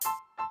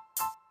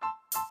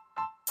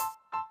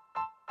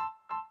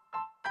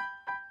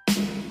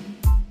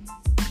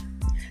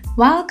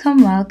Welcome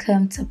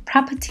to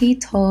Property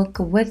Talk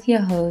with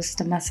your host,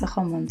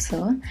 Masakho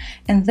Monso.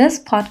 In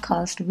this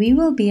podcast, we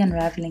will be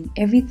unraveling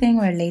everything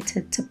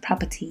related to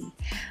property.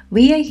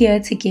 We are here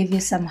to give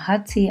you some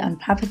hot tea on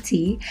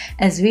property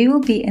as we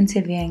will be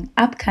interviewing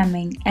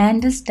upcoming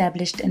and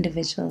established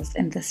individuals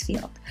in this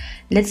field.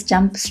 Let's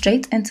jump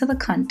straight into the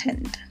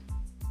content.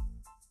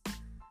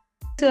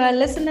 To our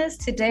listeners,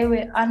 today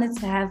we're honored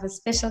to have a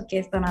special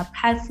guest on our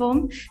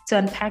platform to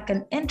unpack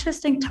an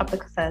interesting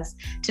topic with us.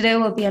 Today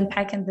we'll be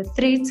unpacking the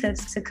 3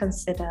 tips to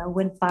consider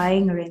when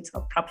buying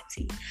rental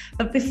property.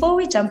 But before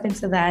we jump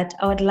into that,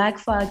 I would like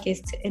for our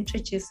guest to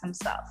introduce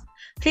himself.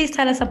 Please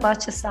tell us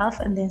about yourself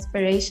and the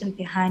inspiration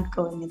behind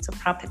going into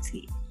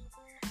property.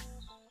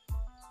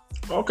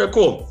 Okay,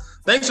 cool.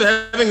 Thanks for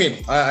having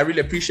me. I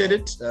really appreciate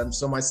it.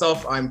 So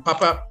myself, I'm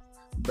Papa.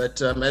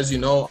 But as you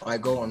know, I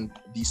go on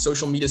the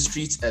social media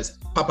streets as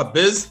Papa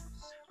Biz.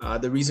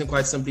 The reason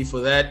quite simply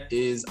for that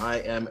is I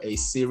am a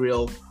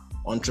serial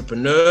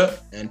entrepreneur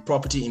and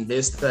property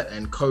investor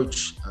and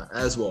coach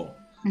as well.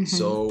 Mm-hmm.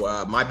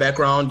 So my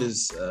background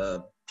is,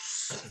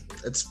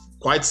 it's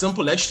quite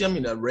simple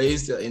actually. I'm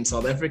raised in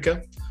South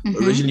Africa,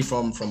 originally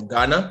from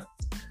Ghana.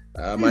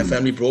 My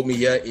family brought me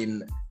here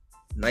in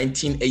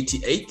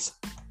 1988.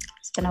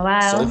 It's been a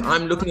while. So if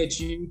I'm looking at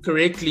you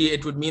correctly,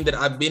 it would mean that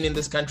I've been in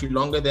this country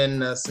longer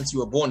than since you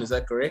were born. Is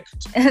that correct?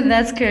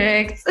 That's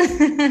correct.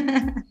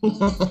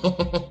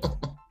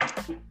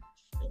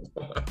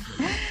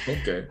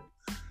 Okay.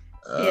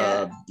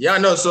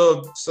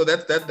 So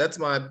that's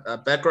my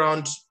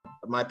background.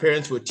 My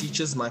parents were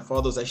teachers. My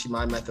father was actually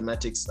my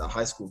mathematics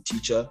high school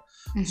teacher.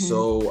 Mm-hmm.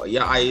 So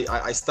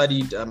I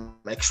studied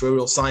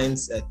actuarial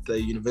science at the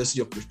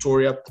University of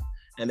Pretoria.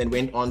 And then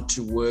went on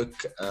to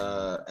work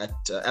at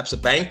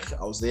Absa Bank.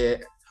 I was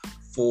there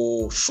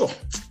for,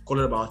 call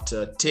it about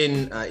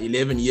 10,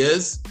 11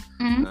 years.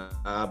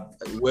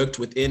 Mm-hmm. Worked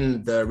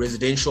within the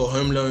residential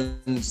home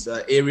loans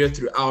area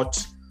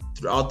throughout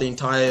the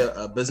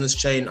entire business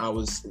chain. I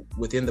was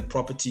within the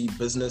property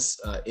business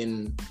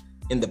in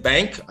the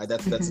bank.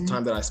 That's the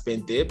time that I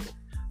spent there.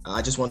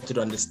 I just wanted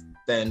to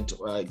understand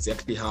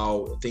exactly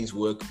how things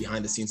work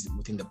behind the scenes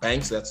within the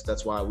bank. So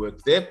that's why I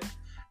worked there.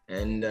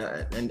 And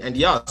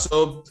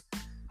so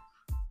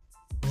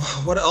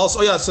what else?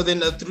 So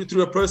then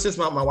through a process,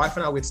 my wife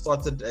and I, we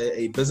started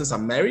a business.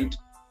 I'm married.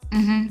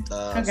 Mm-hmm.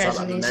 Congratulations.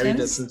 So I've been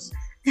married since.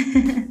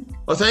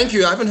 Oh, thank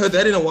you. I haven't heard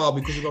that in a while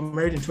because we got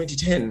married in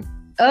 2010.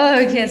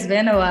 Oh, okay. It's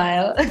been a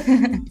while.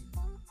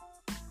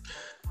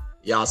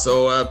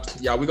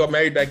 We got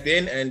married back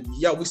then. And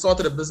we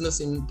started a business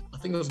in, I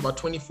think it was about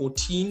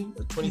 2014,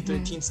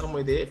 2013,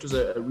 somewhere there. It was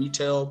a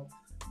retail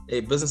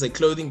business, a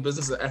clothing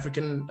business, an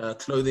African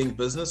clothing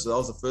business. So that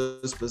was the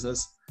first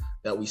business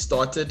that we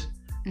started.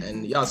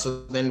 And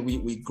so then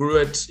we grew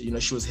it. She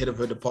was head of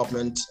her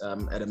department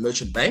at a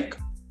merchant bank.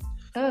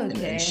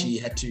 Okay. And she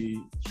had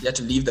to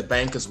leave the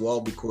bank as well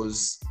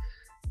because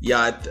we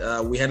had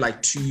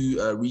like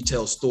 2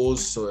 retail stores,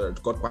 so it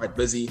got quite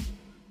busy.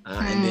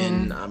 And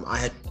then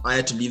I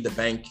had to leave the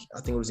bank.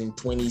 I think it was in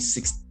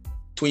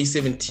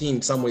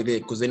 2017, somewhere there,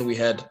 because then we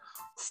had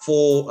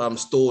 4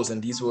 stores,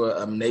 and these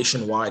were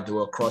nationwide. They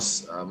were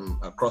across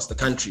the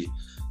country,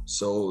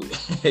 so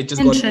it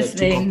just got too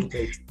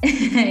complicated.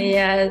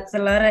 It's a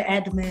lot of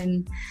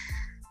admin.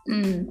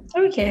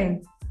 Okay,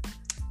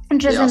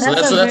 interesting.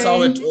 So that's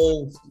how it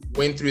all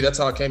went through. That's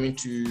how I came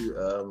into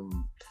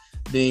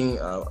being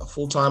a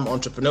full-time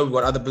entrepreneur. We've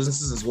got other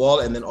businesses as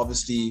well, and then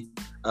obviously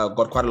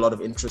got quite a lot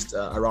of interest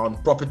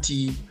around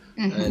property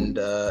and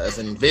as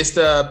an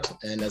investor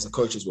and as a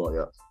coach as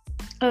well.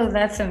 Oh,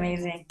 that's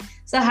amazing.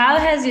 So how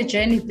has your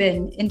journey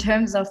been in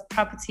terms of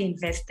property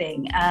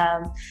investing?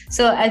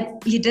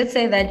 You did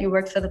say that you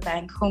worked for the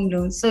bank, home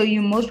loans. So you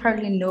most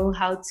probably know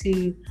how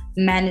to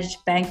manage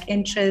bank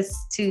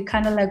interests to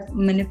kind of like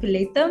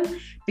manipulate them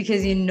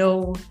because you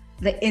know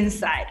the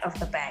inside of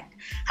the bank.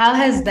 How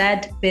has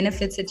that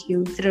benefited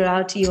you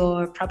throughout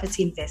your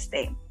property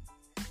investing?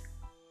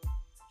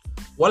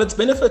 Well, it's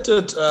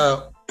benefited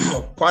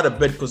quite a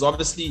bit because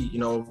obviously,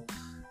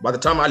 by the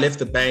time I left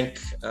the bank,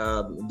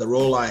 the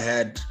role I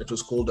had, it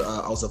was called,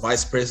 I was a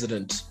vice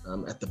president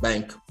at the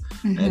bank.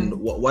 Mm-hmm. And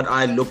what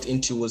I looked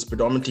into was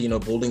predominantly,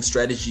 building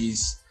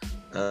strategies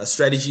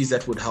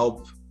that would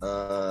help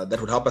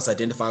us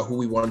identify who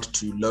we want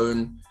to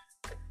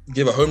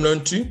give a home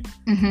loan to.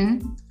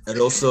 Mm-hmm. And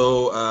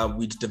also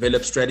we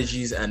develop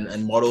strategies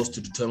and models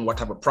to determine what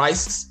type of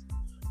price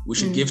we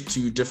should give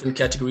to different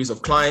categories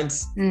of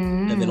clients.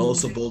 And then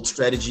also build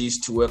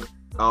strategies to work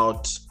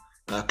out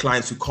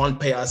clients who can't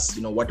pay us,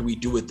 what do we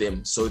do with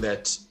them so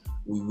that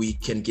we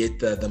can get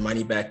the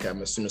money back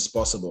as soon as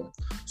possible.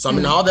 So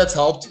how that's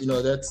helped,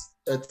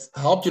 that's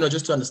helped,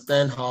 just to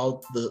understand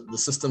how the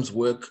systems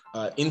work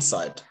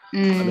inside.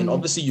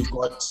 Obviously you've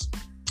got,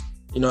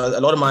 a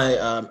lot of my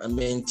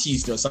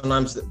mentees,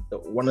 sometimes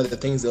one of the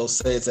things they'll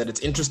say is that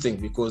it's interesting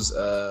because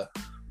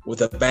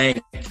with a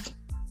bank,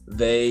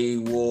 they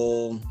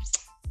will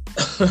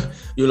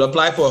you'll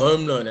apply for a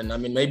home loan, and I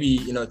mean, maybe,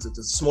 you know, it's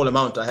a small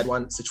amount. I had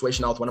one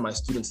situation out, one of my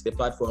students, they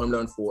applied for a home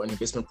loan for an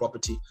investment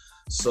property.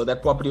 So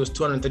that property was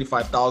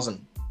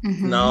 235,000.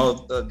 Now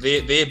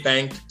their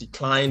bank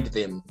declined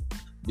them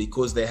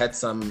because they had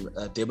some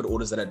debit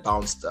orders that had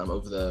bounced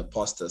over the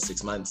past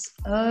 6 months.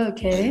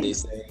 Okay. And they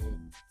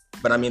saying,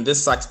 but I mean,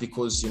 this sucks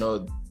because, you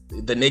know,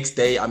 the next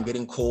day I'm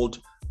getting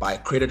called by a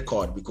credit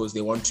card because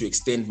they want to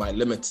extend my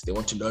limits. They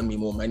want to loan me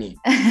more money.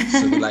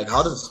 So they're like,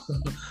 how does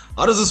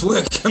this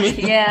work? I mean,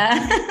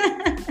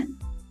 yeah.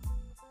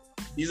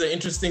 These are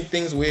interesting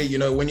things where, you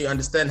know, when you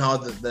understand how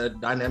the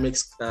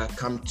dynamics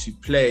come to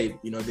play,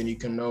 you know, then you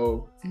can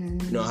know,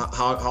 you know,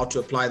 how to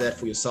apply that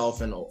for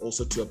yourself and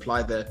also to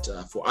apply that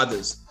for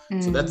others.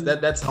 So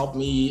that's helped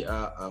me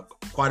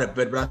quite a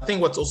bit. But I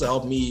think what's also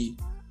helped me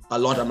a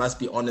lot, I must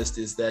be honest,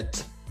 is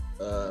that,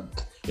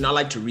 you know, I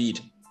like to read.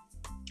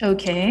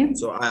 Okay.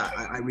 So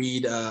I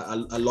read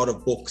a lot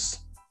of books.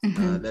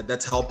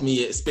 That's helped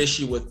me,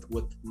 especially with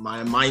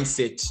my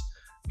mindset,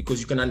 because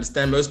you can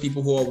understand most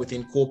people who are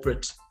within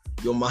corporate,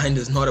 your mind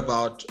is not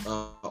about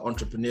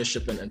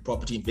entrepreneurship and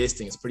property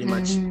investing. It's pretty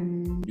much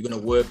you're going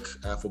to work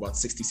for about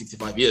 60,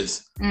 65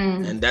 years.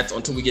 And that's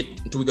until we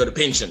go to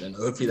pension, and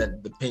hopefully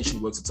that the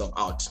pension works itself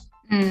out.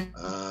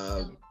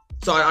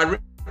 So I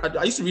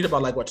used to read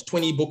about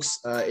 20 books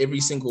every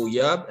single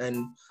year,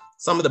 and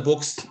some of the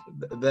books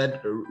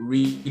that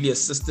really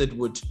assisted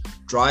would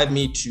drive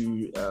me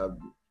to,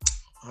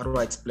 how do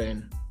I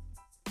explain?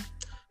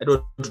 It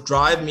would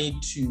drive me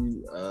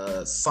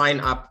to sign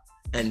up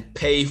and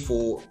pay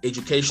for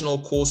educational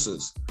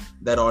courses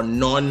that are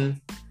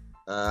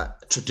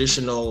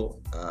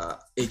non-traditional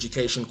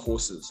education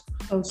courses.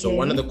 Okay. So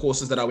one of the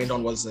courses that I went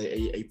on was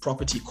a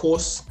property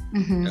course,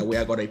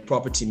 where I got a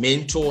property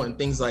mentor and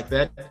things like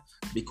that,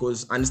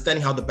 because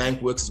understanding how the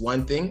bank works is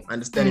one thing,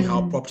 understanding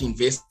how property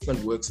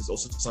investment works is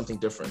also something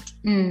different.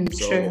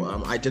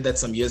 So I did that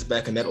some years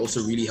back, and that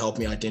also really helped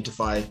me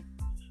identify, you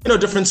know,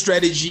 different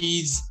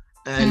strategies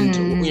and,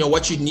 you know,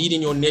 what you need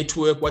in your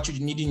network, what you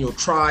need in your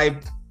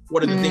tribe,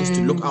 what are the things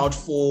to look out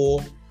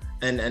for,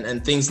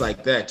 and things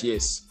like that.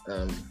 Yes.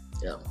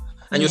 Yeah.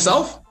 And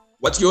yourself?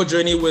 What's your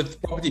journey with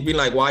property been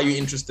like? Why are you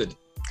interested?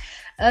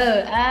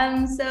 So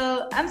I'm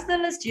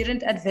still a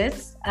student at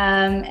Wits,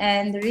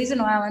 and the reason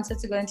why I wanted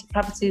to go into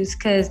property is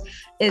because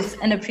it's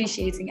an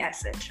appreciating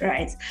asset,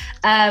 right?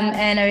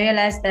 And I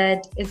realized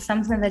that it's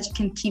something that you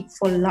can keep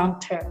for long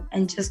term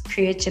and just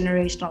create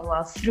generational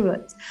wealth through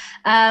it.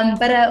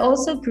 But I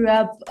also grew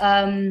up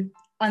on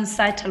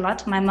site a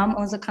lot. My mom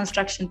owns a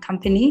construction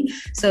company,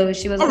 so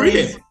she was so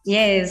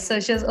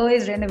she was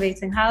always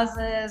renovating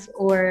houses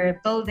or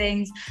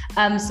buildings.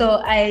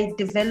 So I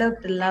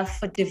developed a love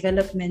for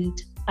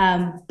development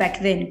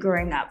back then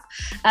growing up.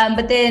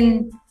 But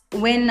then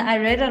when I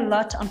read a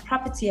lot on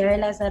property, I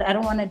realized that I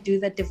don't want to do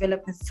the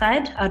development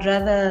side. I'd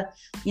rather,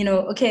 you know,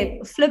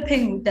 okay,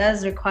 flipping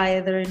does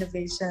require the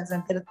renovations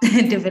and the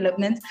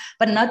development,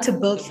 but not to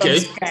build from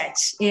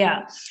scratch.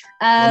 Yeah.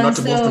 Not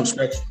to build from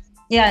scratch.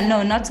 Yeah,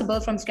 no, not to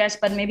build from scratch,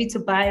 but maybe to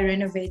buy,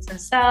 renovate, and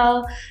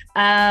sell.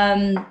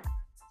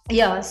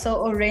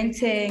 Or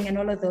renting and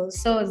all of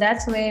those. So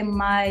that's where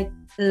my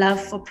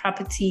love for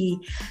property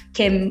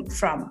came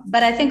from.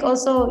 But I think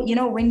also, you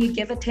know, when you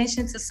give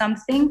attention to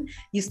something,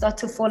 you start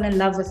to fall in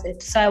love with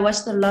it. So I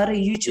watched a lot of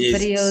YouTube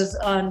videos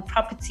on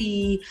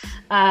property,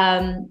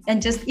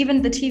 and just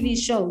even the TV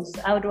shows.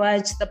 I would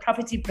watch the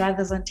Property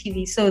Brothers on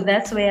TV. So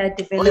that's where I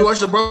developed. Oh, you watch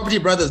the Property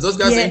Brothers? Those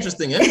guys are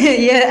interesting, eh?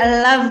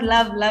 Yeah, I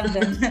love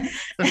them.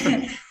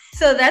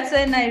 So that's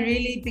when I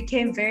really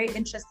became very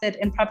interested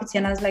in property.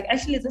 And I was like,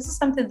 actually, this is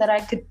something that I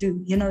could do,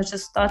 you know,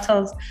 just start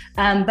off.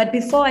 But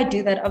before I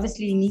do that,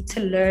 obviously, you need to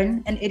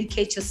learn and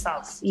educate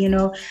yourself. You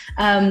know,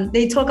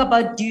 they talk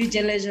about due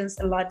diligence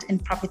a lot in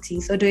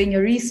property. So doing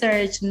your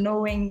research,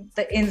 knowing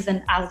the ins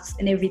and outs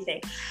and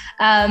everything.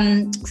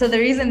 So the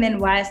reason then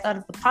why I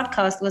started the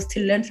podcast was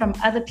to learn from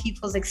other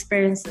people's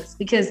experiences,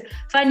 because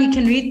fine, you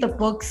can read the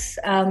books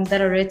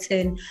that are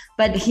written,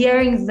 but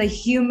hearing the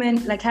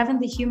human, like having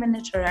the human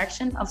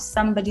interaction of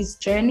somebody's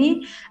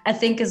journey, I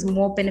think is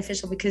more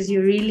beneficial, because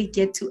you really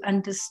get to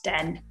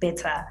understand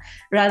better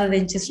rather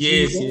than just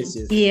reading. Yes.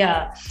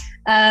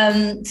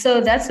 Yeah.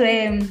 So that's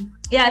where,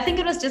 I think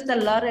it was just a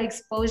lot of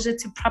exposure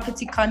to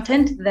property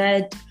content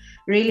that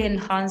really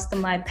enhanced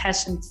my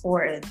passion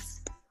for it.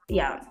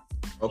 Yeah.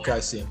 Okay, I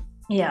see.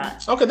 Yeah.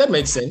 Okay, that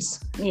makes sense.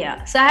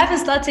 Yeah. So I haven't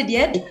started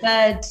yet,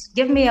 but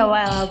give me a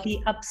while. I'll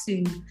be up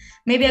soon.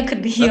 Maybe I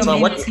could be your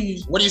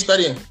mentee. What are you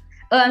studying?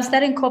 Oh, I'm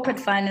studying corporate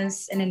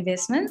finance and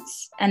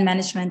investments and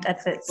management at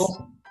Wits.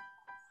 Oh.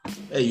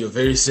 Hey, you're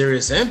very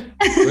serious, eh?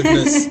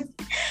 Goodness.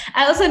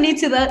 I also need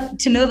to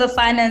know the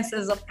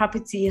finances of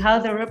property, how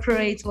the repo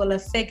rate will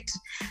affect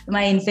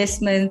my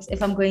investment.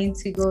 If I'm going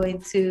to go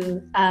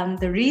into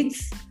the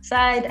REITs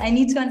side, I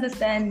need to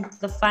understand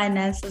the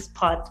finances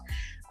part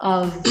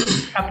of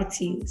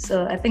property.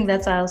 So I think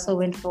that's why I also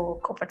went for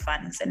corporate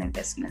finance and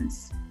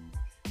investments.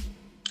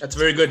 That's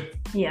very good.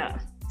 Yeah.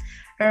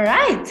 All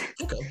right.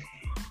 Okay.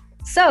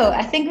 So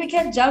I think we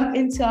can jump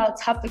into our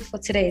topic for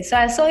today. So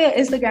I saw your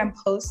Instagram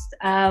post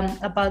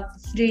about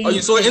 3. Oh,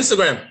 you saw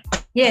Instagram?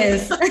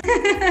 Yes.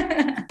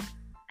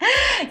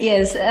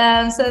 Yes.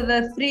 So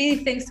the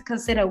 3 things to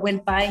consider when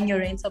buying your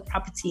rental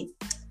property.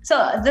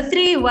 So the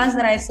 3 ones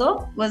that I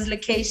saw was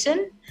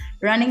location,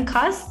 running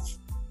costs,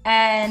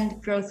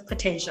 and growth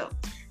potential.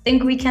 I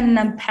think we can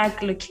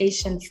unpack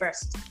location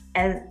first,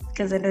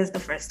 because it is the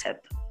first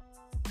step.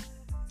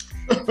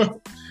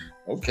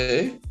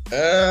 Okay.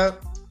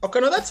 Okay,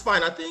 no, that's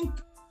fine. I think,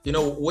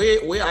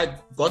 where I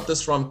got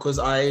this from, because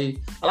I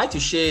like to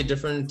share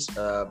different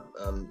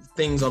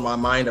things on my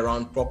mind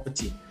around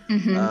property,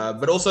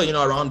 but also,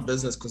 around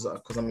business, because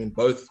I'm in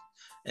both.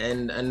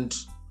 And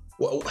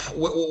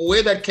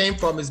where that came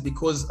from is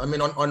because,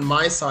 on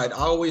my side, I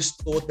always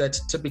thought that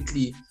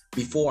typically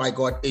before I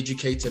got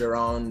educated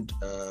around,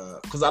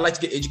 because I like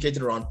to get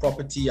educated around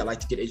property, I like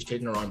to get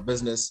educated around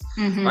business,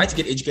 I like to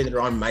get educated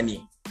around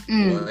money.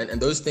 And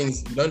those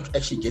things, you don't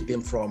actually get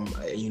them from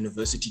a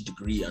university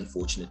degree,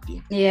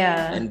 unfortunately.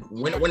 Yeah. And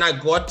when I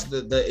got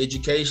the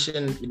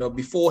education,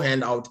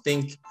 beforehand, I would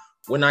think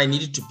when I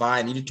needed to buy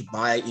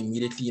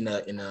immediately in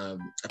a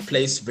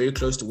place very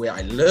close to where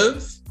I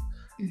live.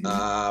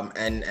 And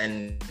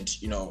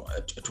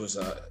it was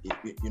a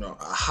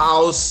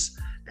house,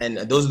 and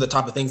those are the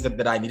type of things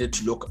that I needed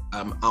to look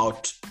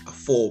out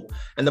for.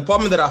 And the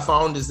problem that I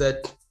found is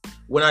that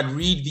when I'd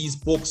read these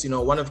books,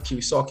 one of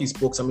Kiyosaki's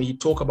books, he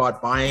talk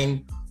about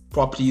buying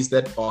properties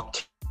that are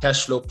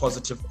cash flow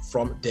positive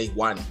from day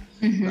one.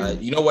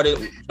 You know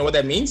what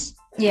that means?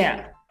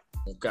 Yeah.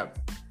 Okay.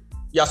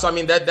 Yeah, so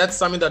that's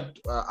something that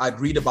I'd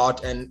read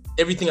about, and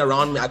everything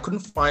around me, I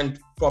couldn't find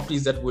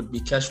properties that would be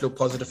cash flow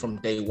positive from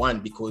day one,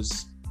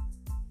 because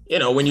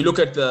when you look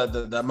at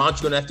the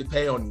amount you're gonna have to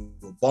pay on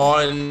your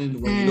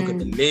bond, when you look at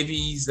the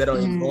levies that are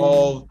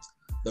involved,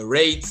 the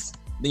rates,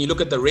 then you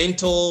look at the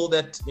rental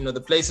that the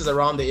places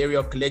around the area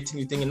are collecting,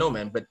 you're thinking, no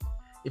man, but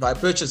if I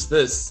purchase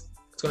this,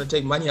 it's gonna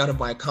take money out of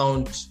my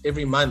account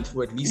every month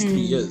for at least 3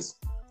 years.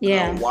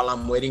 While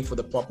I'm waiting for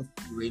the property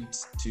rate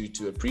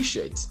to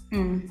appreciate.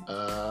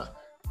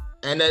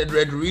 And it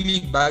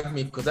really bugged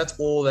me, because that's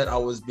all that I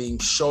was being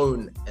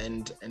shown.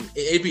 And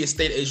every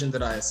estate agent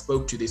that I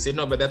spoke to, they said,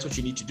 no, but that's what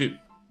you need to do.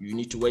 You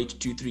need to wait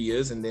 2-3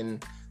 years, and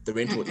then the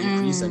rent will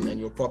increase and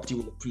your property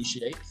will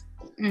appreciate,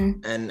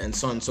 and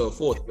so on and so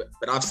forth.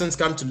 But I've since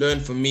come to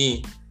learn, for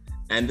me,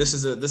 and this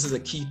is a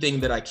key thing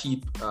that I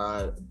keep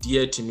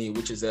dear to me,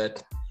 which is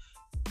that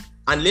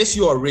unless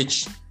you are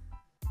rich,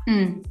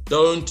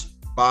 don't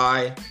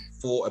buy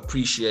for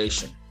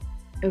appreciation.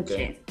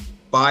 Okay.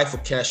 Buy for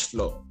cash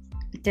flow.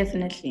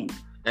 Definitely.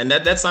 And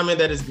that's something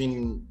that has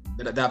been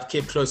that I've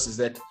kept close, is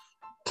that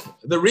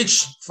the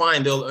rich,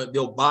 fine,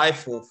 they'll buy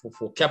for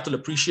capital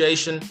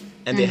appreciation,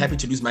 and they're happy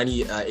to lose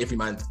money every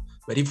month.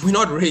 But if we're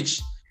not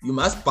rich, you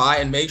must buy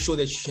and make sure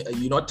that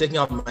you're not taking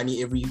out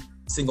money every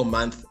single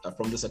month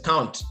from this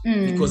account,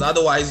 because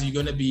otherwise you're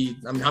going to be,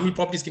 how many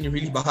properties can you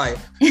really buy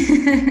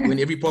when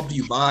every property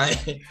you buy,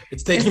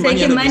 it's taking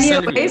money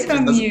away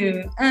from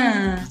you.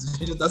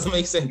 It just doesn't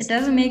make sense. It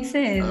doesn't make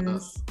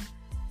sense.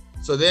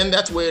 So then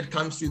that's where it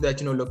comes to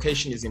that,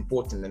 location is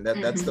important. And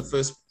that's the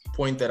first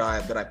point that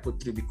I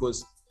put through,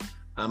 because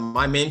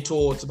my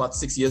mentor, it's about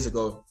 6 years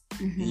ago,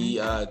 he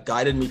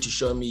guided me to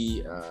show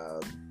me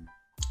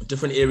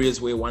different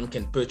areas where one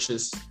can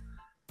purchase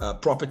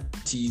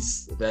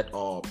properties that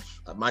are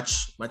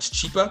much, much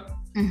cheaper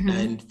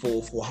and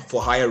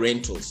for higher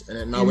rentals.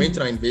 And I went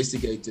and I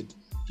investigated.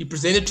 He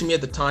presented to me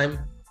at the time,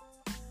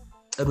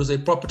 it was a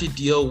property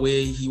deal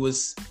where he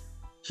was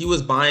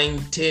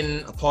buying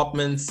 10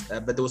 apartments,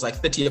 but there was like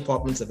 30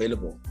 apartments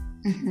available.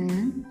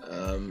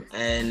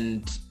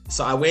 And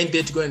so I went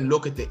there to go and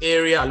look at the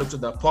area. I looked at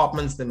the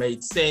apartments that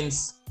made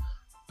sense.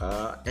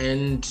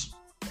 And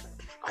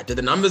I did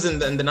the numbers,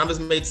 and the numbers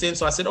made sense.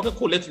 So I said, okay,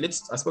 cool. I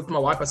spoke to my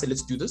wife. I said,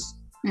 let's do this.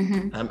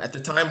 At the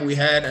time, we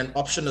had an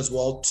option as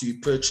well to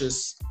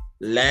purchase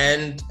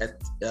land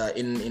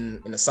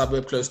in a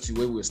suburb close to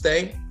where we were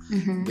staying.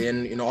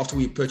 Then, after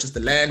we purchased the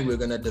land, we were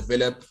going to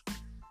develop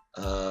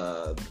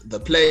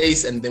the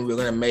place, and then we're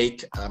going to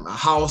make a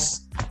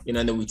house, and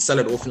then we'd sell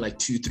it off in like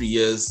 2-3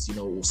 years,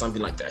 or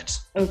something like that.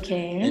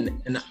 Okay.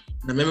 And I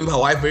remember my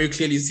wife very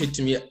clearly said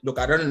to me, look,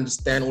 I don't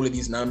understand all of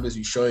these numbers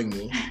you're showing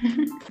me,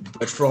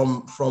 but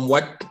from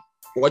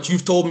what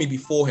you've told me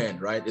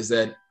beforehand, right, is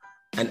that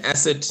an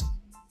asset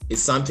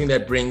is something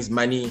that brings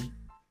money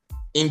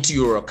into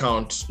your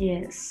account,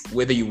 yes,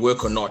 whether you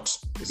work or not.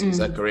 Is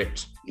that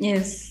correct?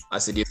 Yes. I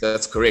said, yes,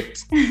 that's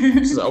correct.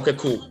 She's like, okay,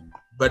 cool.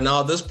 But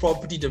now this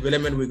property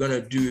development we're going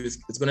to do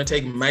it's going to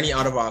take money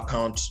out of our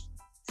account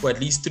for at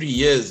least 3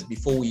 years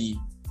before we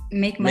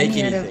make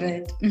money out of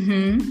it.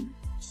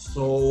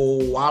 So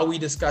why are we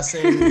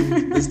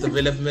discussing this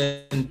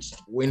development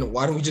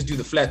why don't we just do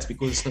the flats?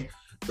 Because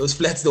those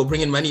flats, they'll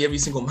bring in money every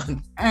single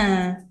month.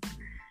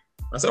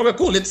 I said, okay,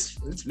 cool, let's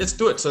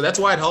do it. So that's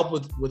why it helped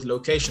with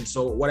location.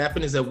 So what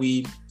happened is that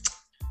we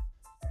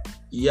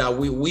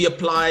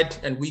applied,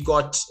 and we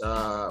applied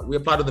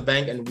to the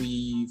bank, and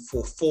we,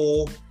 for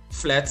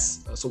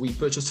flats. So we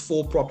purchased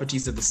 4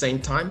 properties at the same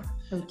time.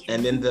 Okay.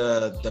 And then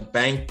the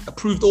bank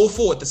approved all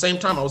 4 at the same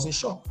time. I was in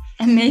shock.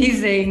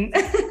 Amazing.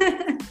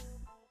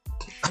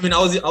 I mean, I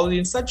was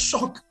in such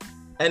shock.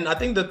 And I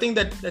think the thing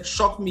that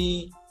shocked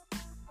me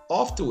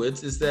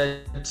afterwards is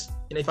that,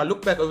 you know, if I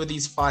look back over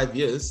these 5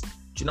 years, do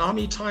you know how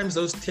many times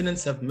those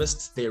tenants have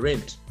missed their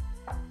rent?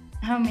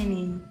 How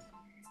many?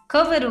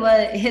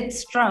 COVID hit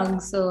strong,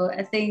 so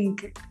I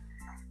think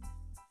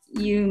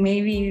you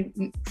maybe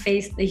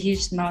faced a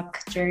huge knock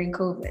during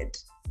COVID.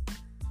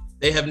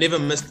 They have never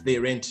missed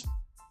their rent.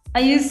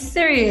 Are you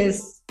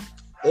serious?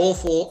 All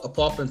 4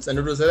 apartments. And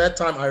it was at that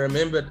time I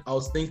remembered, I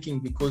was thinking,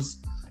 because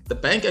the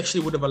bank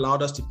actually would have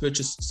allowed us to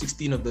purchase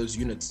 16 of those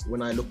units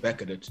when I look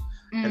back at it.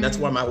 And that's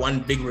my one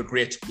big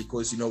regret,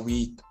 because, you know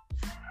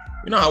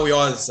how we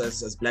are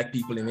as Black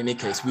people in any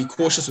case. We're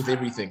cautious with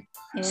everything.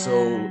 Yeah.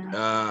 So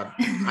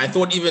I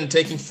thought even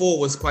taking 4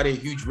 was quite a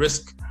huge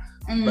risk.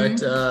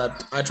 But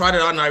I tried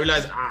it out and I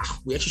realized,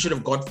 we actually should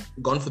have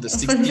gone for the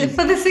 16.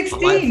 For the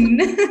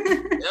 16.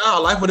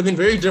 Our life would have been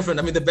very different.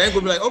 I mean, the bank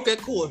would be like, okay,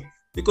 cool.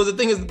 Because the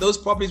thing is, those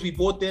properties, we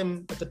bought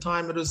them at the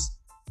time,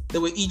 they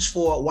were each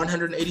for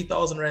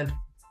 180,000 Rand.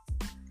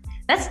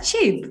 That's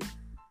cheap.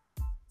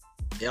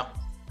 Yeah.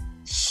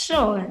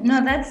 Sure.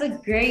 No, that's a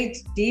great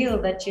deal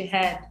that you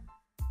had.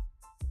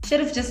 Should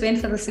have just went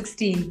for the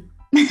 16.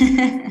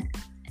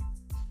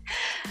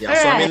 Yeah. All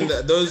so right. I mean,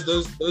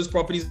 those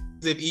properties,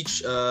 they've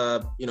each,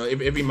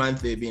 every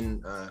month they've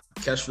been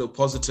cash flow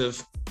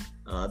positive.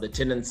 The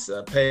tenants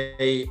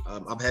pay.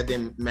 I've had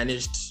them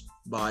managed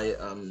by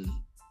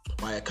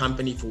a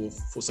company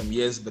for some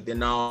years, but then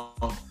now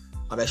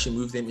I've actually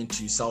moved them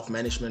into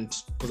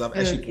self-management, because I've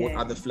actually bought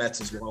other flats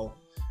as well,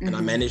 and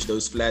I manage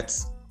those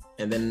flats.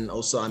 And then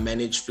also I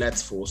manage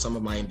flats for some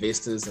of my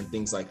investors and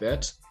things like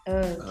that.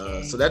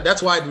 Okay. So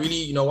that's why it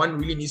really, one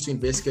really needs to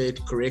investigate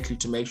correctly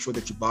to make sure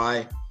that you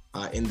buy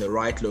in the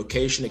right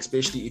location,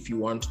 especially if you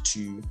want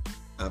to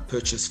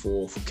purchase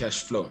for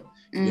cash flow.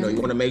 You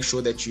want to make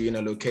sure that you're in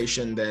a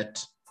location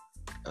that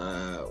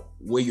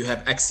where you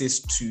have access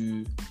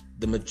to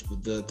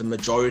the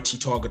majority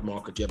target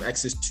market. You have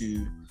access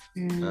to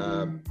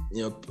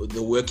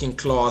the working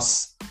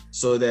class,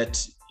 so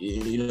that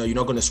you're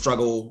not going to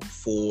struggle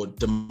for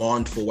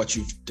demand for what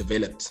you've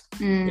developed.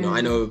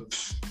 I know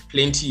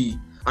plenty.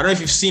 I don't know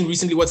if you've seen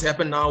recently what's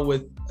happened now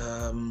with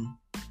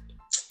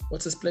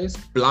what's this place?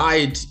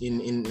 Blyde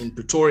in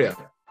Pretoria.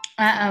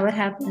 What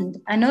happened?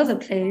 I know the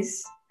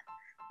place.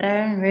 I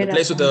haven't read the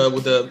place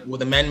with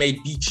the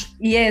man-made beach.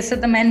 Yes,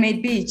 with the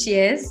man-made beach.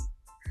 Yes.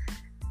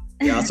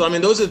 Yeah, so I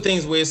mean, those are the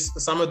things where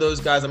some of those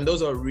guys, I mean,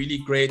 those are really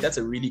great. That's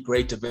a really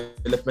great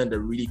development, a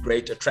really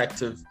great,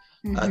 attractive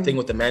thing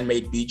with the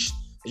man-made beach.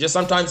 It's just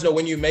sometimes,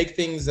 when you make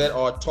things that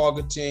are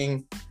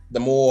targeting the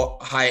more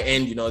high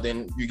end,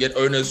 then you get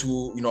owners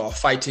who, are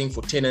fighting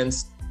for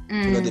tenants.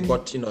 They've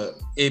got,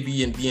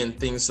 Airbnb and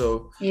things.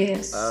 So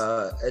yes,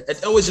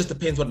 it always just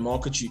depends what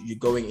market you're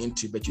going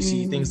into. But you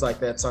see things like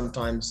that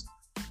sometimes.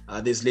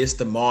 There's less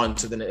demand,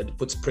 so then it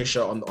puts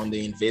pressure on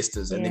the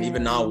investors. And then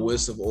even now,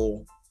 worst of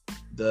all,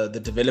 the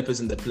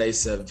developers in the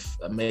place have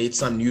made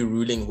some new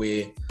ruling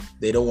where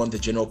they don't want the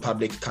general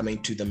public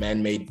coming to the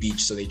man-made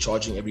beach. So they're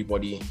charging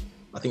everybody,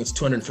 I think it's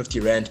 250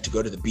 Rand to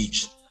go to the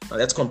beach. Now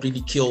that's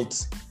completely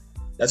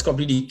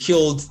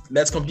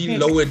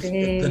lowered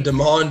the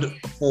demand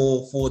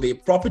for their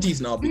properties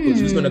now, because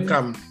who's going to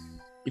come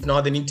if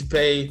now they need to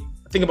pay?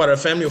 Think about it, a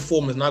family of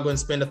 4 is now going to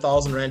spend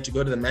 1,000 Rand to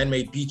go to the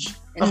man-made beach.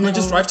 I'm going to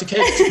just drive to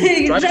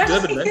Cape, drive to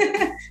Durban,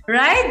 man.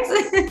 Right?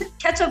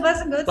 Catch a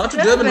bus and go to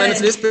Durban, man. It's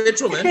less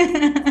petrol,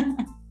 man.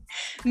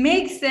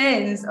 Makes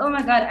sense. Oh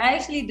my God, I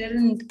actually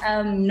didn't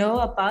know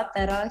about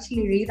that. I'll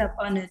actually read up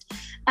on it.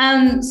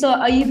 So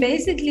are you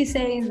basically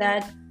saying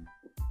that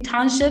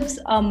townships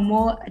are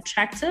more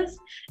attractive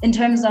in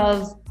terms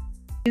of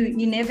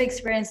you never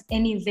experience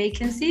any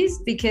vacancies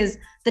because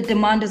the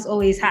demand is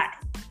always high?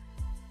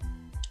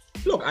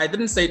 Look, I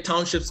didn't say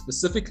townships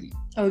specifically.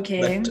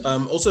 Okay. But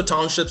also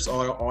townships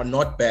are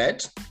not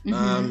bad.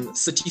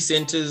 City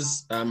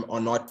centers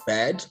are not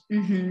bad.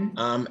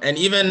 And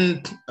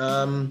even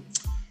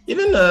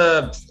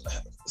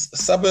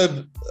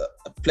suburb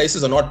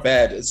places are not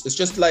bad. It's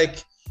just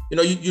like,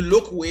 you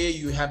look where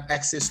you have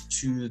access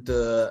to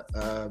the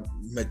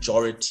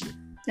majority.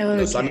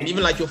 Okay. So I mean,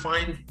 even like you'll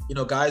find,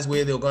 guys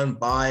where they'll go and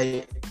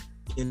buy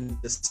in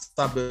the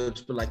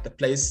suburbs, but like the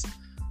place,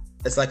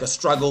 it's like a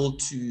struggle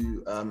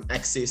to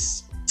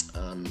access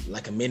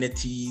like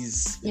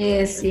amenities,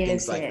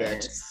 things like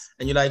that.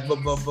 And you're like, but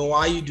why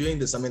are you doing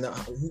this? I mean,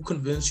 who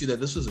convinced you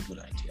that this was a good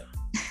idea?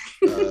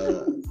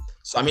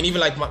 So I mean, even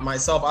like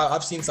myself,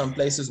 I've seen some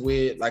places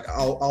where like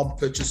I'll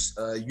purchase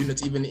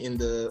units even in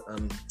the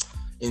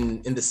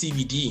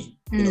CBD.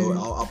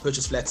 I'll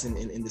purchase flats in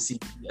the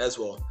CBD as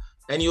well.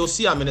 And you'll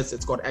see, I mean,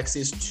 it's got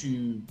access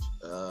to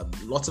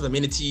lots of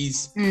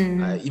amenities,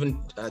 even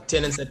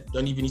tenants that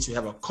don't even need to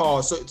have a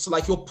car. So it's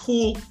like your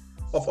pool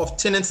of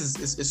tenants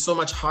is so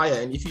much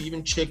higher. And if you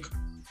even check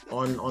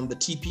on the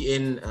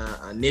TPN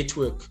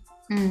network,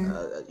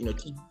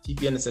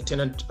 TPN is a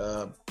tenant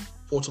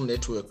portal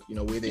network,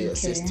 where they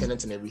assess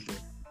tenants and everything.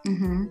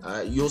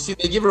 Mm-hmm. You'll see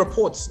they give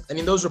reports, and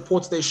in those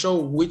reports they show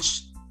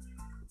which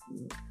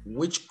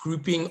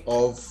grouping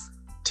of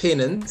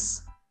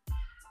tenants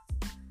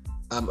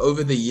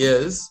over the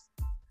years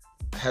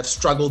have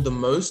struggled the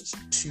most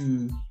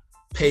to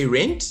pay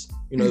rent,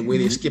 where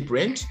they skip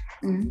rent.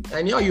 Mm-hmm.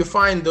 And you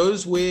find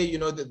those where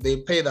that they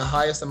pay the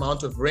highest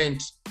amount of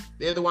rent,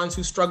 they're the ones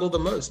who struggle the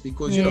most,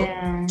 because you got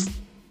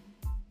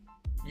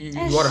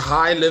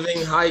high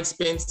living, high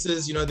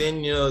expenses,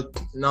 then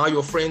now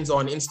your friends are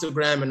on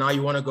Instagram, and now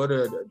you want to go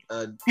to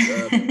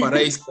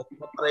Paris,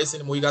 not Paris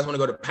anymore, you guys want to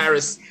go to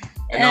Paris,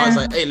 and now it's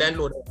like, hey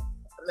landlord, I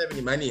don't have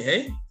any money,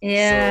 hey?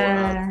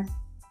 Yeah. So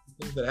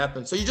things that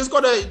happen. So you just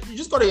gotta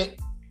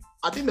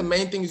I think the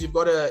main thing is you've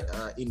got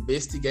to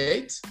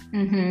investigate,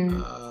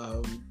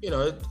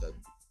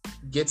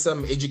 get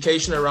some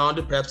education around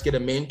it, perhaps get a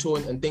mentor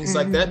and things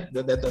like that.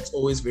 That's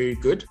always very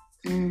good.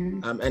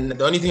 And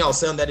the only thing I'll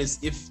say on that is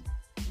if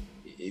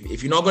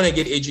you're not going to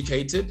get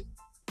educated,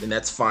 then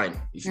that's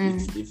fine.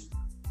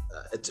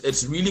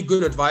 It's really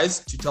good advice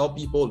to tell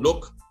people,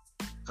 look,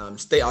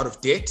 stay out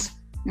of debt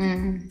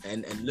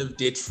and live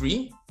debt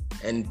free,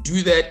 and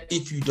do that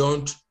if you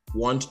don't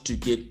want to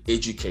get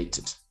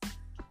educated.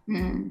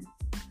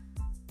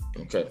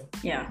 Okay.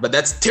 Yeah. But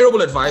that's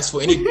terrible advice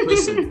for any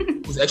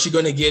person who's actually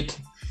going to get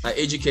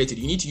educated.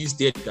 You need to use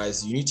debt,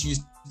 guys. You need to use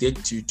debt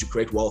to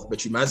create wealth,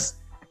 but you must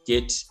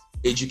get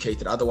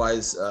educated.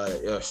 Otherwise,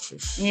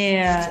 it's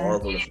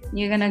horrible.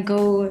 You're going to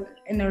go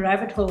in a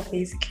rabbit hole,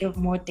 basically, of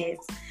more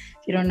debts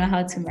if you don't know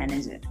how to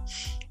manage it.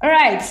 All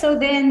right. So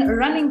then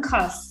running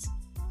costs.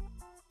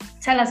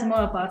 Tell us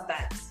more about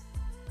that.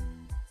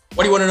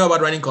 What do you want to know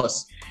about running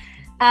costs?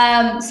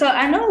 So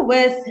I know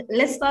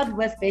let's start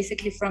with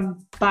basically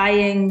from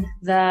buying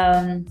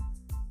the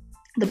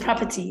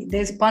property.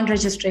 There's bond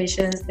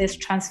registrations, there's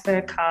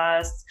transfer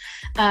costs.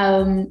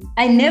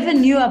 I never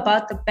knew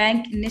about the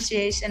bank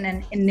initiation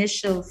and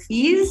initial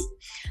fees,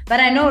 but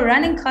I know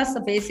running costs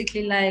are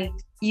basically like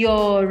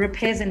your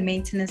repairs and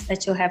maintenance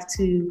that you'll have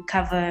to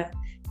cover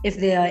if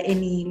there are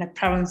any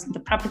problems in the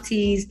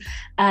properties,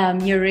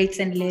 your rates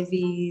and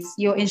levies,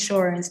 your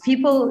insurance.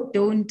 People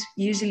don't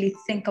usually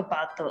think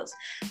about those,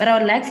 but I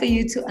would like for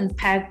you to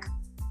unpack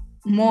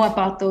more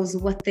about those,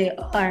 what they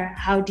are,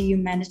 how do you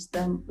manage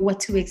them, what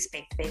to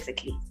expect,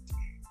 basically.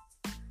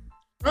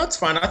 That's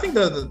fine. I think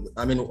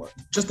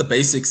just the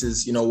basics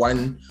is,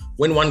 when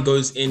one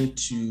goes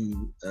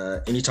into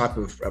any type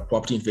of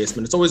property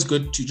investment, it's always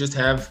good to just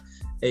have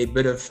a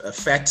bit of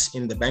fat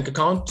in the bank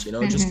account,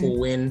 just for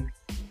when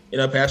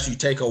perhaps you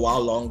take a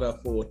while longer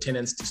for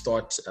tenants to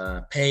start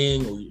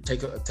paying, or you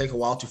take a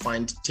while to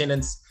find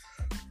tenants,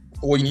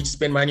 or you need to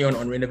spend money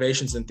on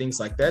renovations and things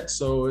like that.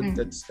 So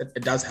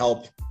it does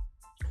help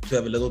to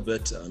have a little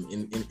bit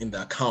in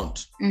the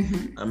account.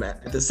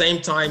 At the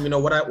same time,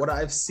 what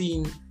I've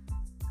seen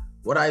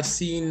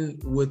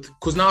with,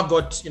 because now I've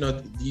got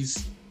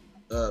these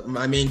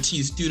my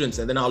mentee students,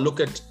 and then I'll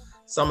look at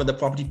some of the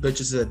property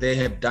purchases that they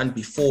have done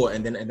before,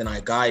 and then I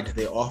guide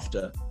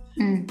thereafter.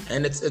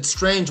 And it's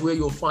strange where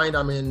you'll find,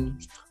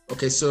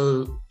 okay,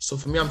 so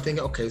for me, I'm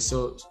thinking, okay,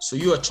 so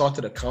you're a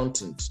chartered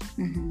accountant,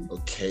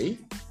 okay,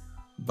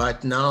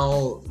 but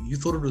now you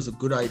thought it was a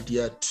good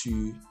idea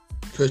to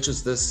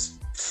purchase this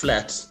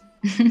flat,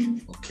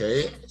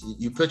 okay,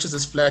 you purchased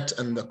this flat,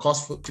 and the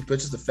cost to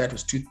purchase the flat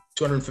was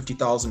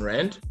 250,000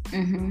 rand,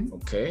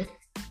 okay,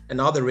 and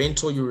now the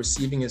rental you're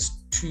receiving is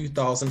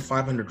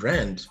 2,500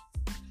 rand.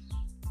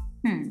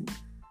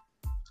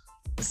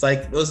 It's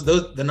like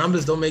the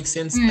numbers don't make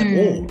sense at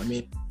all.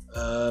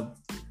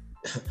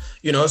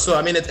 So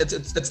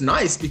it's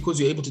nice because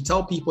you're able to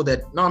tell people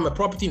that, no, I'm a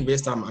property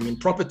investor, I'm in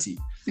property,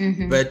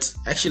 but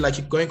actually like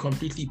you're going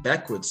completely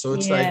backwards. So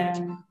it's like,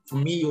 for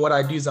me, what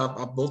I do is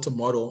I've built a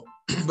model,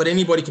 but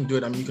anybody can do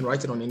it. You can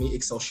write it on any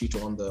Excel sheet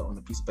or on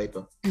the piece of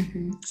paper.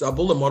 So I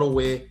build a model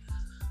where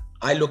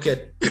I look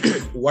at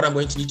what I'm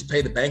going to need to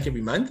pay the bank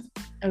every month.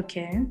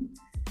 Okay.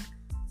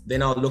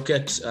 Then I'll look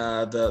at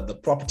the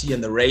property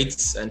and the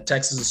rates and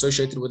taxes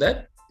associated with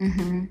that.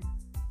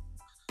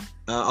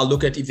 I'll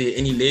look at if there are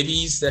any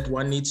levies that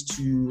one needs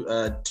to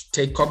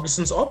take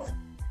cognizance of.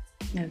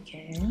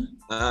 Okay.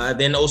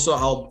 Then also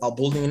I'll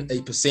build in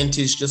a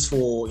percentage just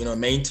for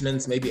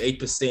maintenance, maybe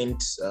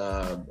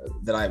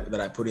 8%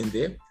 that I put in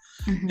there.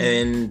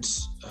 And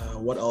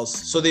what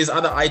else? So there's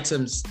other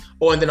items.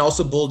 Oh, and then I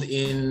also build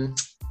in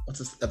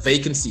a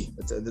vacancy.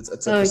 It's a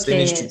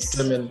percentage to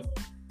determine.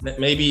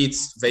 Maybe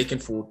it's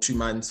vacant for 2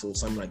 months or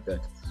something like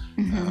that.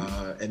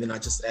 And then I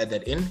just add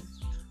that in.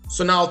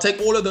 So now I'll take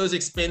all of those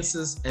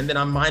expenses, and then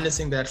I'm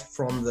minusing that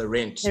from the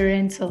rent. The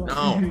rental.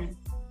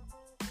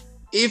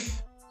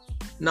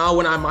 Now,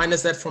 when I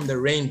minus that from the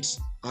rent,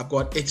 I've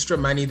got extra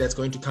money that's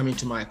going to come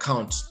into my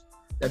account.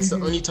 That's the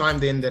only time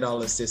then that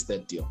I'll assess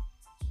that deal.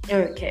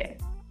 Okay.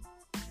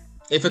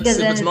 If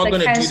it's not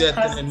going to do that,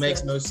 then it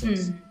makes no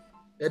sense.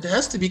 It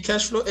has to be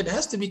cash flow. It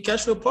has to be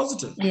cash flow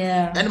positive.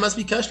 Yeah. And it must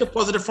be cash flow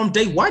positive from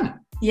day one.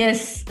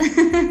 Yes.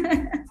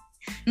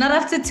 Not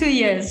after 2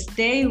 years,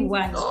 day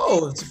one.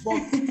 No, it's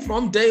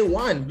from day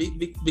one,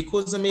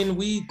 because I mean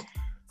we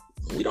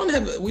don't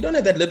have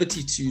that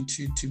liberty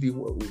to be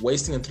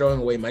wasting and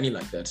throwing away money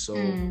like that. So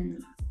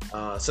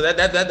so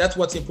that's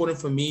what's important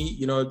for me,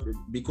 you know,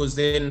 because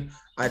then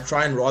I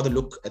try and rather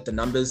look at the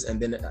numbers, and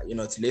then you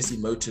know, it's less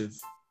emotive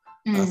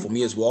for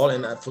me as well.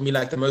 And for me,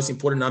 like, the most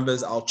important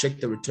numbers, I'll check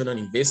the return on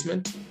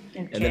investment,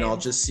 and then I'll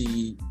just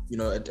see, you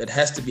know, it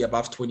has to be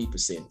above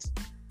 20%.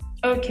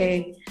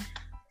 Okay.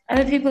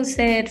 Other people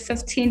said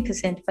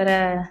 15%, but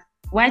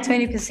why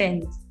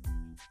 20%?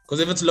 Because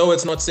if it's low,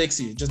 it's not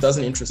sexy. It just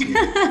doesn't interest me.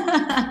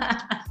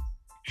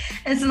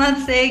 It's not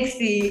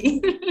sexy.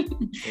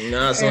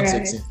 No, it's not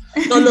sexy.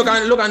 No, look,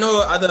 I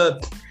know other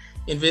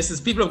investors.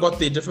 People have got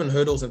their different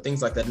hurdles and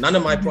things like that. None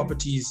of my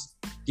properties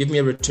give me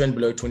a return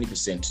below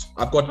 20%.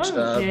 I've got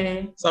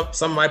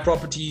some of my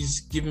properties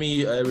give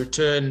me a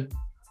return.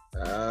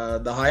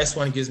 The highest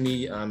one gives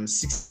me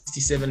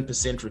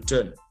 67%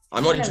 return.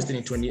 I'm not interested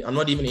in 20. I'm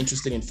not even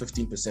interested in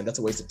 15%. That's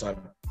a waste of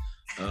time.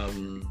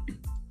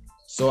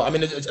 So I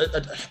mean, it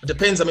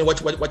depends. I mean,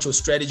 what your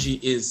strategy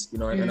is, you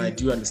know, and I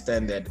do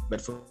understand that. But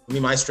for me,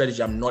 my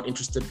strategy, I'm not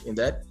interested in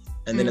that.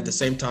 And then at the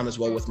same time as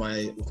well, with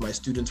my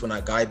students, when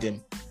I guide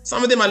them,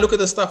 some of them I look at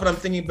the stuff and I'm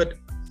thinking, but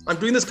I'm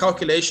doing this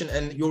calculation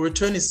and your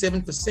return is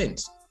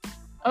 7%.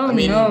 Oh, I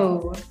mean,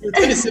 no. Your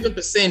return is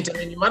 7%,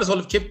 and you might as well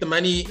have kept the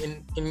money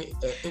in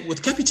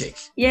with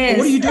Capitec. Yes.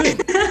 What are you doing?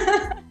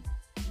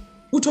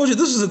 Who told you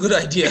this is a good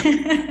idea?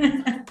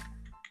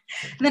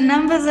 The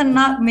numbers are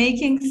not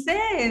making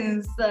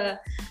sense.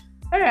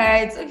 All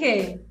right.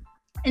 Okay.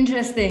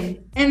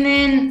 Interesting. And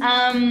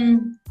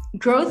then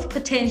growth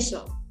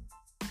potential.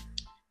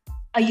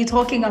 Are you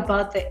talking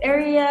about the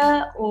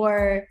area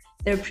or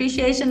the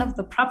appreciation of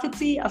the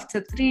property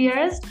after 3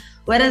 years?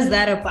 What is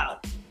that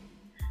about?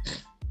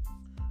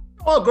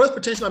 Well, growth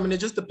potential, I mean, it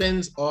just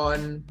depends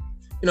on,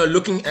 you know,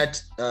 looking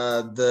at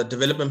the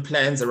development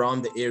plans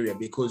around the area,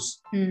 because,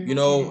 you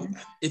know,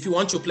 if you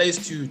want your place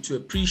to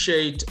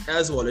appreciate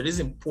as well, it is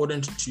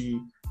important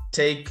to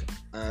take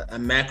a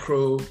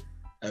macro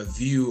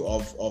view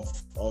of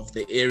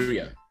the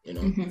area, you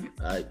know.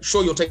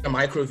 Sure, you'll take a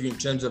micro view in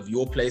terms of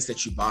your place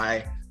that you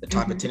buy, the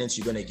type of tenants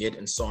you're going to get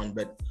and so on.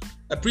 But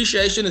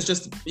appreciation is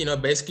just, you know,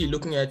 basically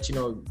looking at, you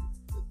know,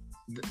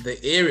 the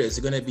areas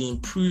are going to be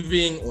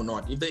improving or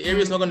not. If the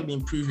area is not going to be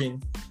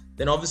improving,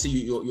 then obviously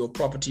your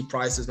property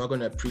price is not going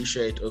to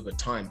appreciate over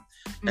time.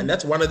 And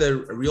that's one of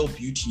the real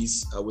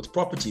beauties with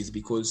properties,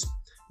 because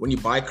when you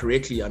buy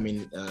correctly, I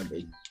mean,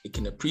 it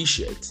can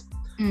appreciate.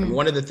 I mean,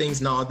 one of the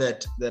things now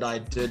that I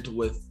did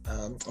with,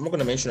 I'm not going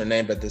to mention her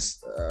name, but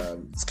this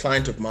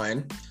client of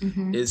mine,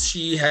 is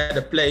she had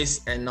a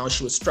place and now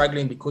she was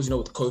struggling because, you know,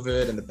 with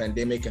COVID and the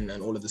pandemic and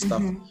all of this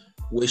stuff,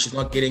 where she's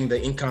not getting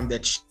the income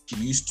that she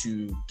used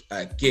to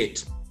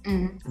get.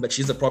 But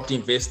she's a property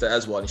investor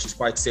as well, and she's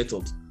quite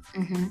settled.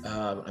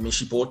 I mean,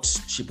 she bought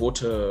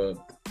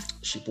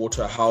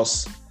her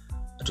house.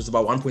 It was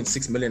about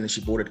 1.6 million, and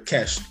she bought it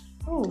cash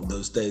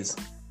those days.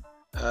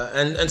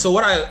 And so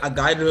what I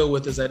guided her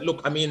with is that,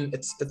 look, I mean,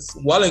 it's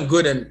well and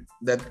good, and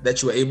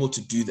that you were able to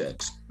do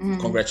that.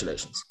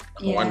 Congratulations.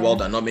 One, well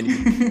done. Not many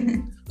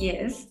people.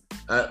 Yes.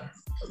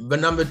 But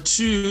number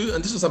two,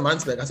 and this was a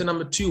month back, I said,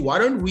 number two, why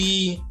don't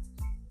we,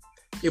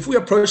 if we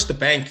approach the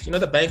bank, you know,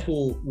 the bank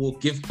will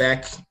give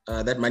back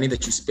that money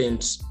that you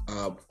spent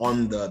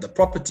on the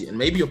property, and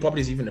maybe your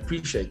property is even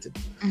appreciated.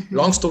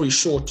 Long story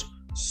short,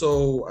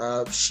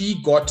 so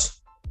she got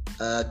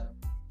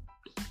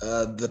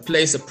the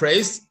place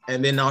appraised,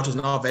 and then now it was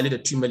now valued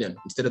at 2 million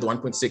instead of the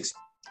 1.6.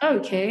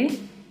 Okay.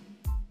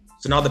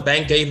 So now the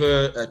bank gave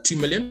her 2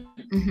 million.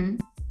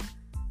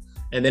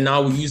 And then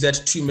now we use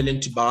that 2 million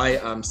to buy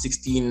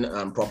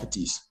 16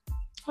 properties.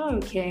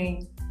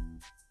 Okay.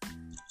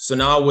 So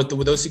now with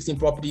those 16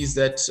 properties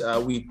that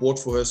we bought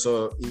for her,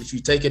 so if you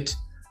take it,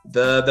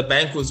 the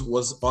bank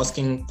was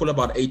asking, pull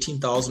about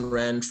 18,000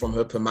 Rand from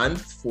her per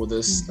month for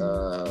this,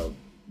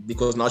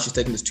 because now she's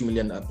taking this 2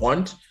 million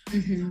bond.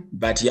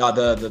 But yeah,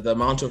 the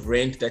amount of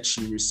rent that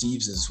she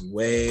receives is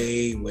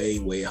way, way,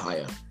 way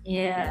higher.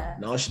 Yeah.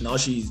 Now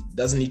she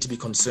doesn't need to be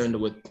concerned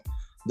with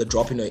the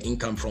drop in her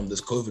income from this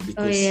COVID,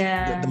 because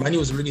the money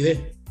was already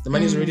there. The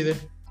money is already there.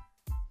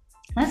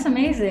 That's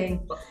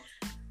amazing.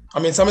 I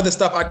mean, some of the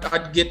stuff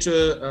I'd get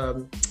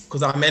to,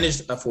 because I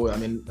managed for, I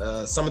mean,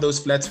 some of those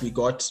flats we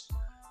got,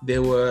 they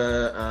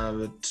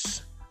were,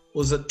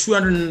 was it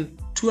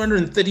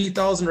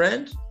 230,000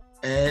 Rand?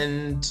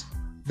 And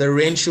the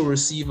rent she'll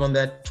receive on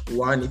that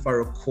one, if I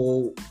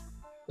recall,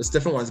 there's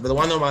different ones, but the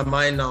one on my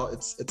mind now,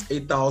 it's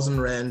 8,000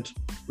 Rand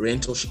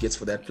rental she gets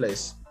for that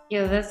place.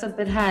 Yeah, that's a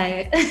bit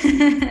high.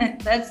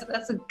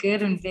 That's a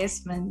good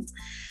investment.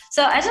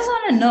 So I just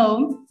want to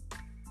know,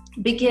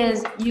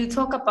 because you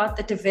talk about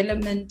the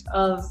development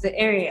of the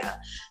area.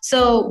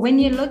 So when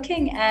you're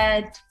looking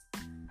at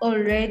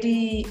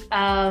already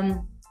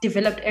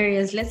developed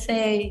areas, let's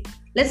say,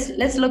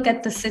 let's look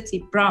at the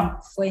city, Bram,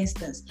 for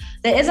instance.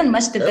 There isn't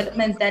much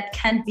development that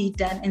can be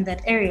done in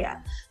that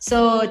area.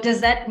 So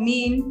does that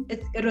mean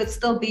it would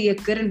still be a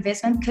good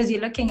investment? Because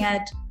you're looking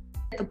at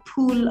the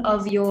pool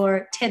of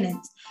your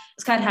tenants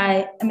is quite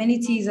high.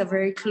 Amenities are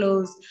very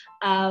close.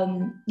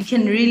 You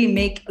can really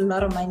make a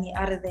lot of money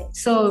out of it.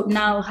 So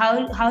now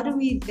how do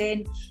we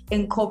then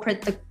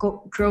incorporate the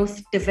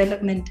growth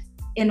development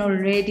in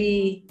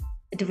already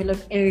a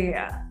developed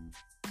area?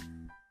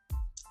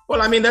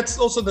 Well, I mean, that's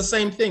also the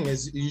same thing,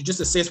 is you just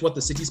assess what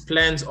the city's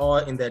plans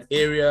are in that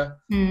area.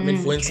 I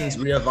mean, for instance,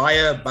 Rea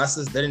Vaya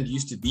buses didn't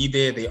used to be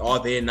there. They are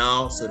there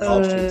now, so it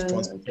helps with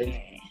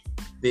transportation.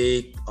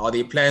 Are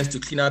there plans to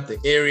clean up the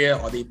area?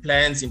 Are there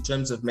plans in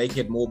terms of making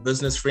it more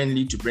business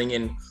friendly, to bring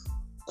in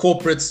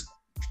corporates?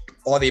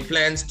 Are there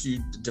plans to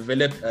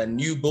develop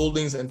new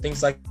buildings and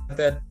things like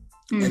that?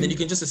 And then you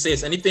can just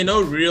assess. And if there are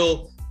no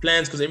real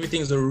plans because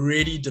everything's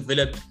already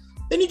developed,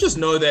 then you just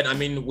know that, I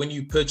mean, when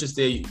you purchase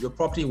there, your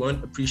property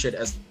won't appreciate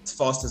as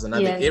fast as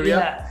another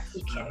area.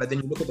 But then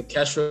you look at the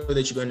cash flow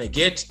that you're going to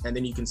get, and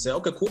then you can say,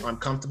 okay, cool, I'm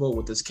comfortable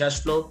with this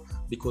cash flow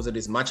because it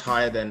is much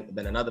higher than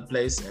another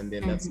place. And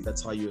then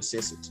that's how you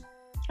assess it.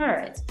 All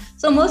right.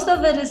 So most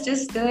of it is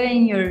just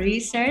doing your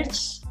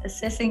research,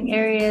 assessing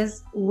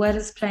areas, what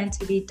is planned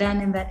to be done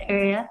in that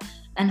area,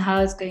 and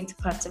how it's going to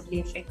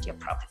positively affect your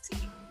property.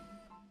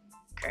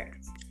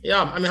 Correct.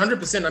 Yeah, I mean,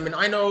 100%. I mean,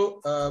 I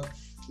know,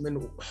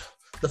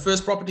 the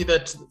first property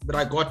that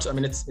I got, I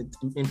mean, it's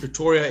in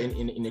Pretoria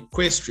in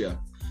Equestria.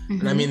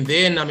 And I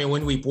mean,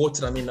 when we bought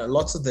it, I mean,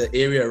 lots of the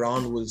area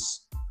around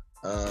was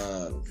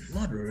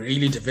not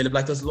really developed.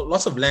 Like, there's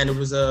lots of land. It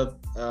was a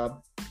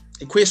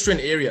equestrian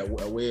area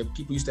where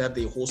people used to have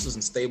their horses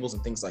and stables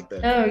and things like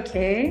that.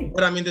 Okay.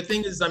 But I mean, the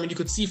thing is, I mean, you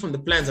could see from the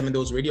plans, I mean, there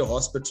was already a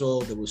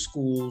hospital, there were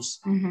schools,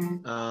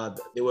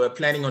 they were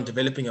planning on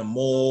developing a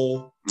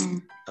mall,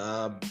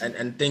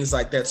 and things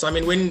like that. So, I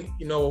mean, when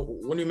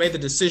we made the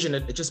decision,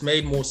 it just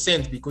made more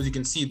sense because you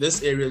can see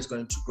this area is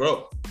going to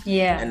grow.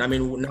 Yeah. And I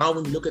mean, now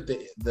when you look at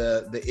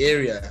the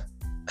area,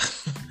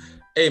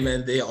 hey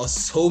man, there are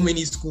so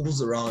many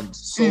schools around,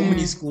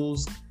 many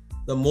schools,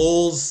 the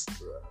malls.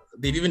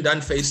 They've even done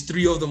phase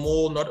 3 of the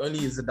mall. Not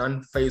only is it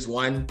done phase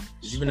 1,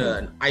 there's even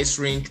an ice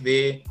rink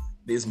there.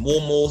 There's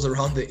more malls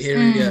around the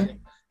area.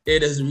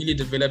 It has really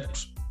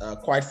developed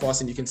quite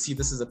fast. And you can see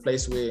this is a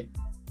place where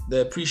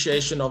the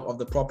appreciation of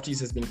the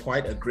properties has been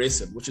quite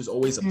aggressive, which is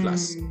always a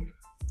plus.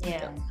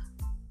 Yeah.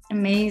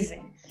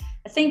 Amazing.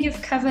 I think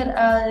you've covered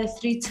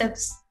 3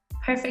 tips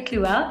perfectly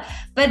well.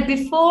 But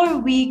before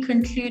we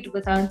conclude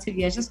with our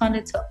interview, I just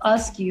wanted to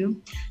ask you,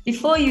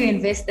 before you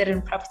invested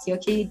in property,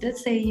 okay, you did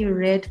say you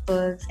read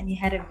books and you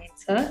had a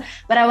mentor,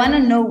 but I want to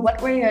know, what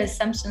were your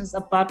assumptions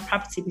about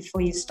property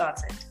before you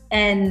started?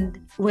 And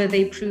were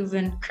they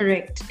proven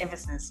correct ever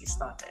since you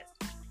started?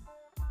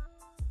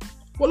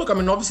 Well, look, I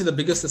mean, obviously the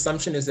biggest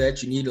assumption is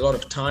that you need a lot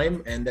of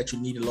time and that you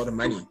need a lot of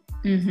money.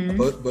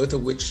 Both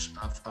of which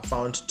I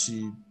found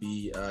to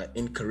be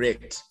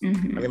incorrect. I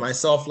mean,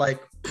 myself,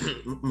 like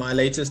my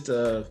latest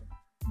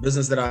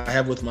business that I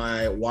have with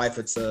my wife,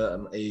 it's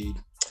we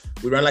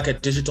run like a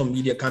digital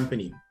media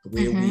company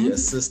where we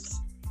assist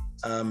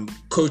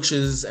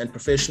coaches and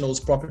professionals,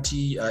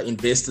 property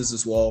investors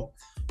as well,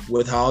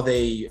 with how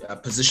they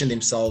position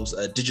themselves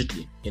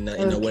digitally in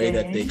a way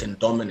that they can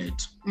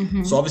dominate.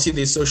 So obviously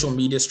there's social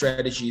media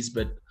strategies,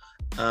 but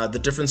the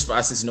difference for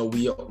us is,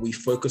 we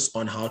focus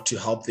on how to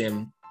help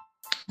them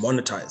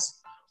monetize.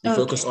 We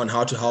focus on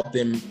how to help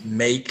them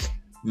make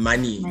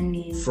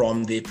money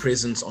from their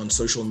presence on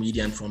social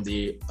media and from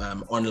their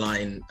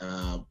online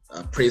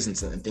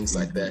presence and things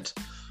like that.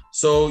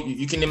 So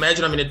you can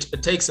imagine, I mean,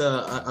 it takes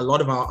a lot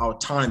of our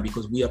time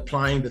because we are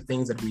applying the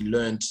things that we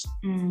learned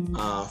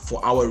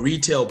for our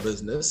retail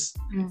business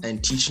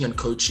and teaching and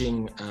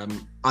coaching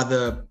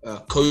other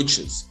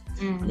coaches.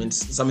 I mean,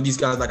 some of these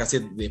guys, like I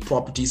said, they're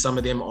property, some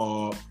of them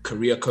are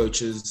career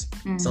coaches,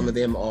 some of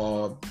them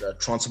are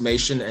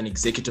transformation and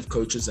executive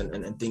coaches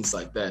and things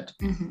like that.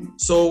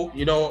 So,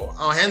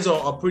 our hands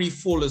are pretty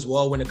full as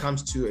well when it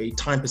comes to a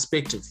time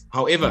perspective.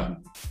 However,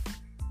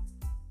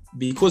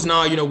 because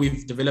now,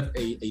 we've developed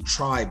a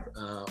tribe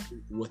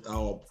with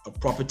our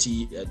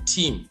property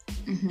team,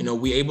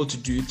 we're able to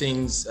do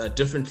things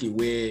differently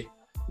where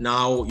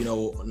now,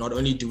 not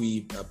only do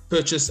we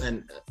purchase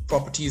and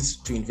properties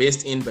to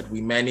invest in, but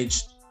we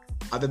manage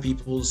other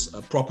people's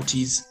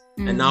properties.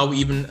 And now we're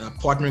even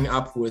partnering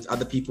up with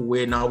other people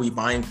where now we're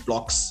buying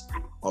blocks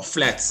or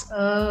flats,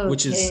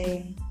 which is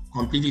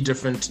completely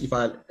different if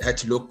I had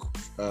to look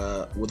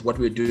with what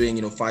we were doing,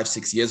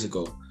 5-6 years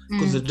ago,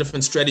 because it's a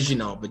different strategy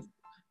now.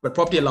 But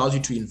property allows you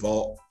to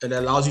evolve. It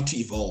allows you to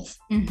evolve.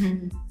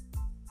 It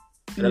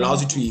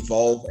allows you to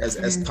evolve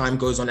as time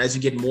goes on, as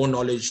you get more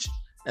knowledge,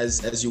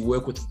 as you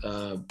work with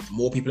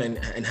more people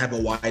and have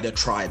a wider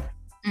tribe.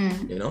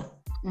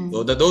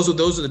 So those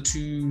are the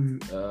 2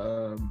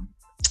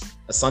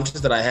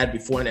 assumptions that I had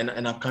before,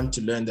 and I've come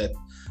to learn that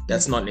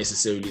that's not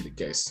necessarily the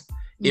case.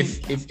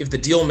 If the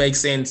deal makes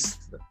sense,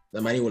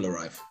 the money will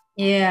arrive.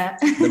 Yeah.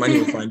 The money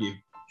will find you.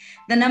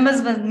 The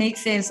numbers must make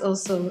sense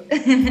also.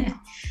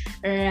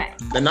 Right.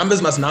 The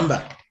numbers must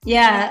number.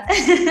 Yeah.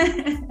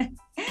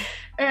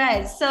 All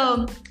right.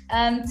 So,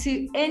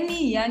 to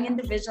any young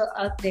individual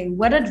out there,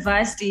 what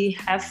advice do you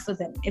have for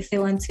them if they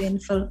want to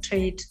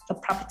infiltrate the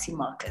property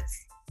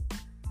markets?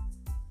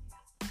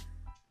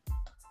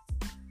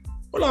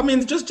 Well, I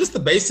mean, just the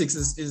basics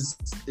is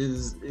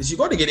you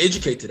got to get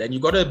educated, and you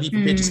got to be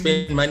prepared to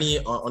spend money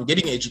on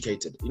getting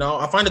educated. You know,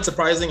 I find it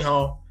surprising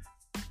how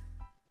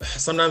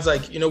sometimes,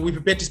 like, you know, we're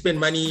prepared to spend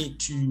money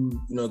to, you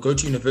know, go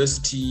to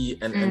university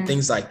and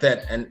things like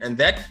that, and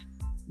that,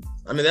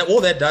 I mean, that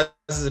all that does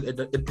is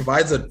it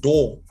provides a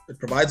door. It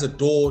provides a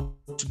door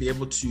to be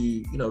able to,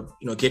 you know,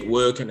 get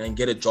work and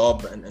get a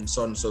job and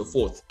so on and so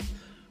forth.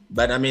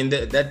 But I mean,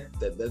 that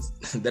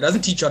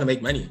doesn't teach you how to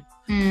make money.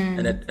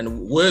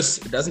 And worse,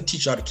 it doesn't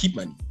teach you how to keep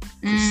money.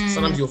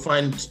 Sometimes you'll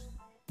find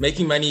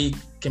making money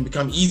can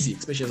become easy,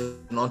 especially as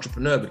an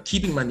entrepreneur, but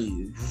keeping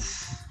money,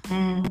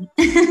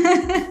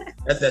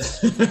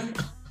 that's where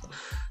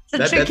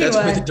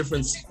the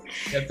difference.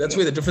 That's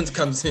where the difference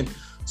comes in.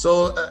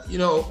 So you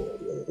know,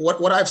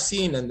 what I've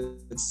seen, and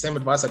it's the same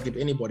advice I'd give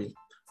anybody.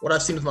 What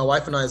I've seen with my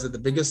wife and I is that the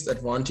biggest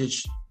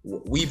advantage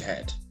we've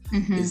had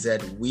is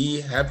that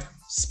we have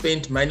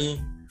spent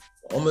money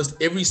almost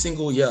every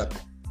single year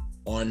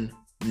on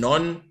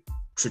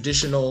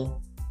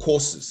non-traditional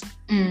courses.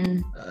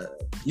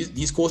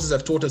 These courses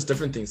have taught us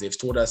different things. They've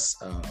taught us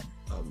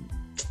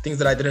things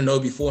that I didn't know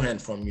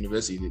beforehand from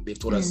university. They've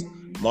taught us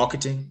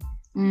marketing.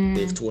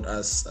 They've taught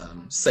us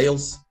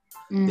sales.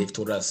 They've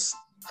taught us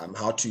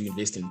how to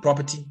invest in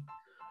property,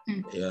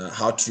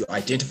 how to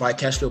identify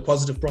cash flow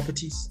positive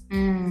properties.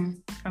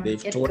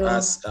 They've taught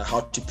us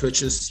how to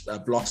purchase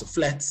blocks of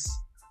flats.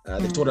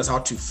 They've taught us how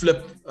to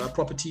flip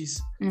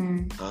properties.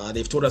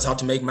 They've taught us how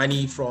to make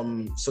money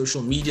from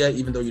social media,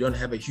 even though you don't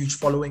have a huge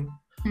following.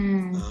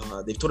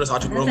 They've taught us how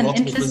to grow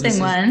multiple businesses.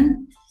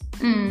 One.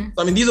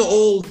 I mean, these are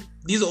all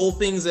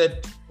things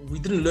that we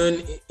didn't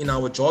learn in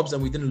our jobs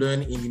and we didn't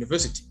learn in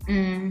university.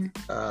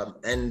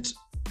 And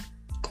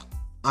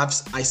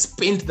I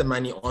spent the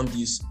money on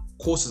these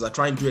courses. I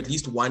try and do at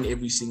least one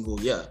every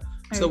single year.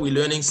 So we're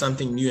learning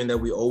something new and that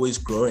we're always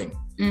growing.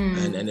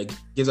 And it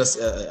gives us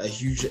a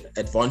huge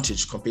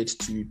advantage compared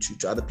to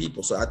other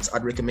people. So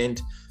I'd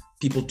recommend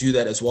people do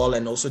that as well,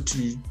 and also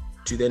to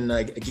then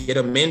get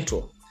a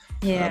mentor.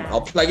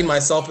 I'll plug in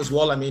myself as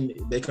well. I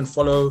mean, they can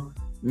follow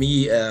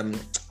me. I'm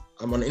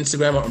on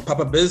Instagram on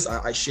Papa Biz.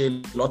 I share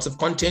lots of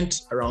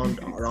content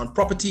around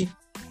property,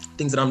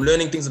 things that I'm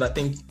learning, things that I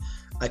think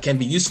can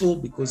be useful,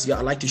 because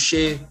I like to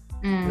share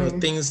you know,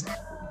 things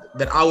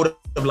that I would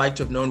have liked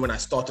to have known when I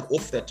started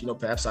off that, you know,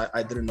 perhaps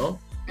I didn't know,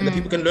 and that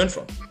people can learn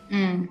from.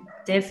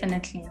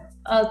 Definitely.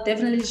 I'll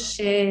definitely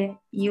share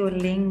your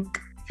link.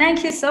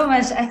 Thank you so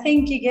much. I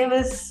think you gave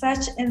us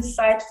such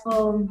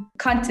insightful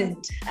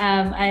content.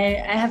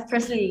 I have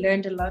personally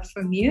learned a lot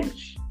from you,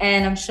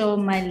 and I'm sure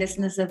my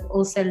listeners have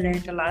also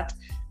learned a lot.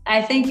 I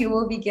think you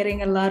will be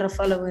getting a lot of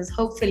followers.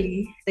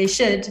 Hopefully they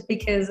should,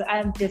 because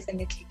I'm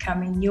definitely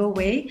coming your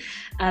way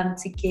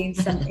to gain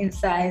some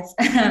insights.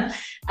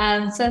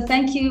 So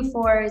thank you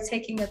for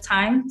taking the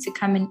time to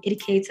come and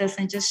educate us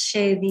and just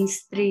share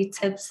these 3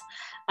 tips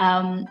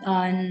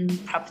on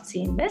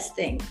property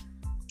investing.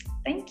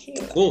 Thank you.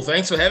 Cool.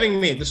 Thanks for having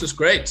me. This was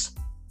great.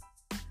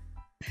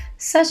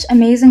 Such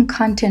amazing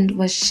content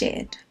was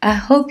shared. I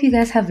hope you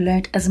guys have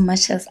learned as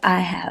much as I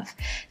have.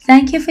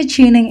 Thank you for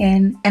tuning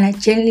in, and I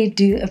genuinely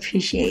do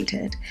appreciate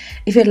it.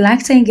 If you'd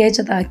like to engage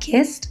with our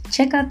guest,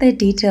 check out their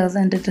details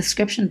in the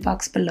description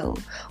box below,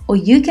 or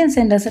you can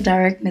send us a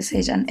direct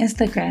message on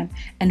Instagram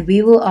and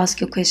we will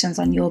ask your questions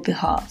on your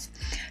behalf.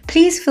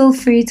 Please feel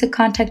free to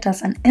contact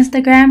us on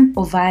Instagram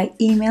or via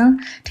email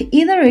to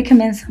either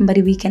recommend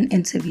somebody we can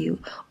interview,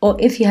 or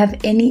if you have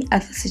any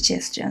other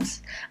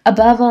suggestions.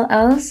 Above all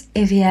else,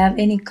 if you have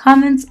any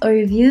comments or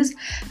reviews,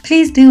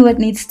 please do what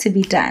needs to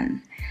be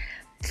done.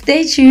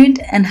 Stay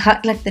tuned and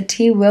hot like the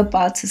tea we're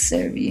about to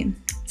serve you.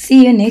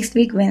 See you next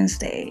week,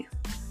 Wednesday.